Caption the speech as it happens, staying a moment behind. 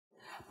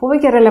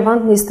Повеќе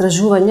релевантни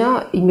истражувања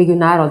и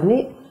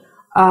меѓународни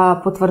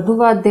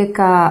потврдуваат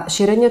дека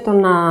ширењето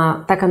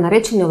на така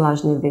наречени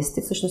лажни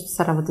вести, всушност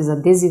се работи за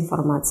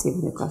дезинформација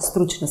во некоја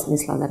стручна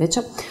смисла да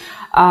речем,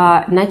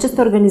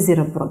 најчесто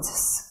организиран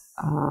процес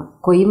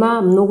кој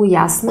има многу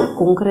јасна,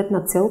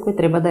 конкретна цел кој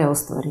треба да ја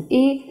оствари.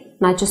 И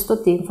најчесто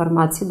тие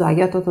информации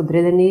доаѓаат од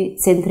одредени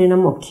центри на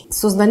моќ.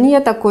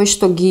 Сознанијата кои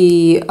што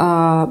ги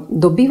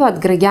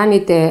добиваат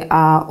граѓаните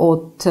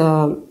од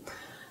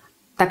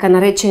така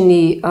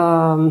наречени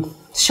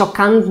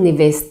шокантни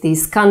вести,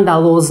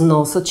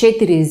 скандалозно, со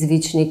 4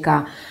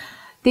 извичника,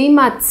 те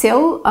имаат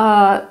цел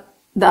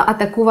да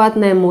атакуваат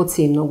на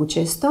емоции многу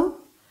често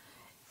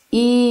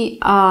и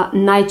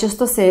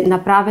најчесто се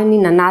направени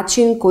на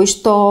начин кој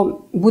што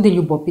буди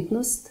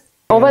љубопитност.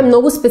 Ова е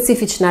многу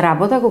специфична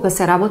работа кога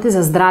се работи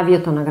за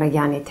здравието на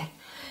граѓаните.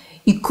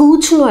 И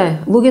клучно е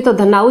луѓето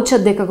да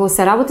научат дека кога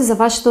се работи за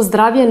вашето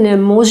здравје не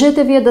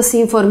можете вие да се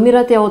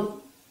информирате од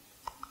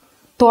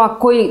тоа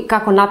кој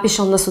како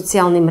напишал на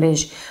социјални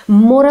мрежи.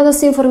 Мора да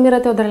се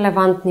информирате од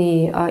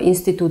релевантни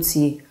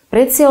институции,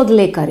 пред се од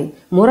лекари.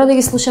 Мора да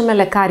ги слушаме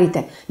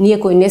лекарите, ние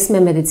кои не сме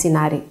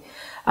медицинари.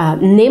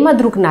 Нема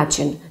друг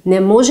начин. Не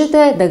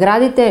можете да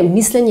градите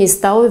мислење и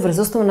ставови врз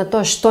основа на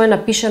тоа што е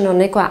напишано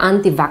некоја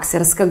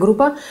антиваксерска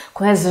група,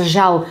 која за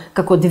жал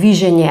како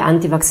движење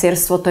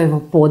антиваксерството е во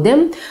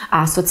подем,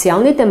 а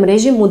социјалните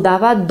мрежи му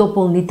даваат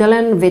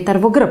дополнителен ветар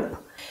во грб.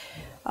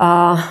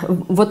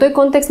 Во тој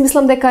контекст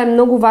мислам дека е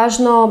многу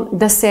важно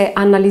да се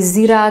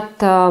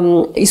анализираат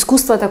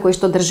искуствата кои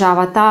што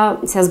државата,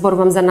 се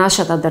зборувам за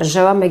нашата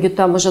држава,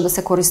 меѓутоа може да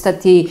се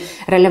користат и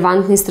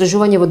релевантни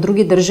истражувања во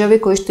други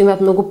држави кои што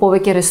имаат многу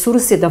повеќе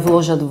ресурси да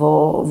вложат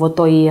во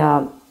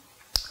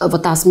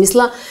таа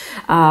смисла,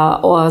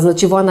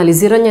 значи во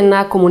анализирање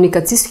на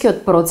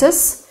комуникацијскиот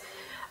процес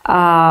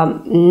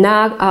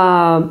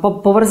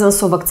поврзан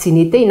со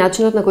вакцините и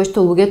начинот на кој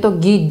што луѓето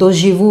ги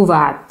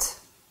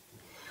доживуваат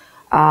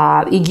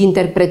и ги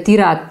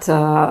интерпретираат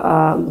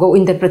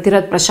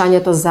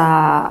прашањето за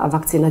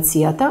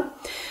вакцинацијата.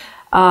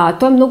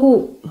 Тоа е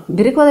многу,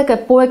 би рекла дека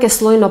е повеќе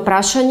слојно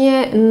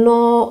прашање,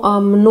 но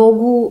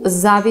многу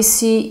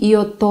зависи и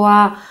од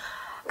тоа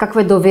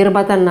каква е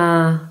довербата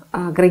на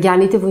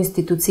граѓаните во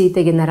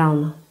институциите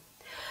генерално.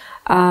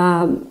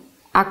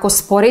 Ако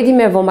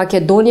споредиме во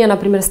Македонија,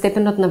 например,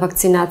 степенот на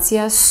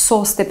вакцинација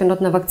со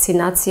степенот на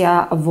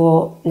вакцинација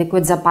во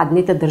некои од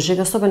западните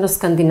држави, особено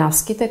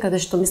скандинавските, каде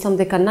што мислам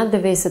дека над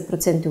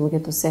 90%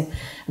 луѓето се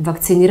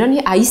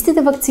вакцинирани, а истите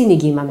вакцини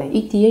ги имаме,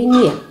 и тие и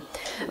ние.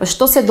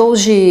 Што се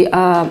должи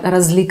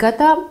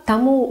разликата,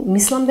 таму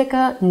мислам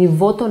дека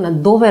нивото на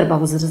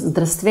доверба во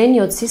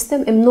здравствениот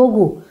систем е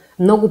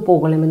многу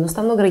поголем.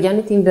 Едноставно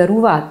граѓаните им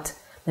веруваат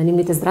на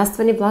нивните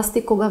здравствени власти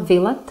кога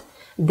велат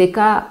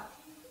дека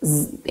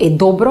е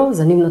добро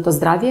за нивното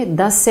здравје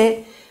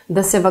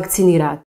да се вакцинираат.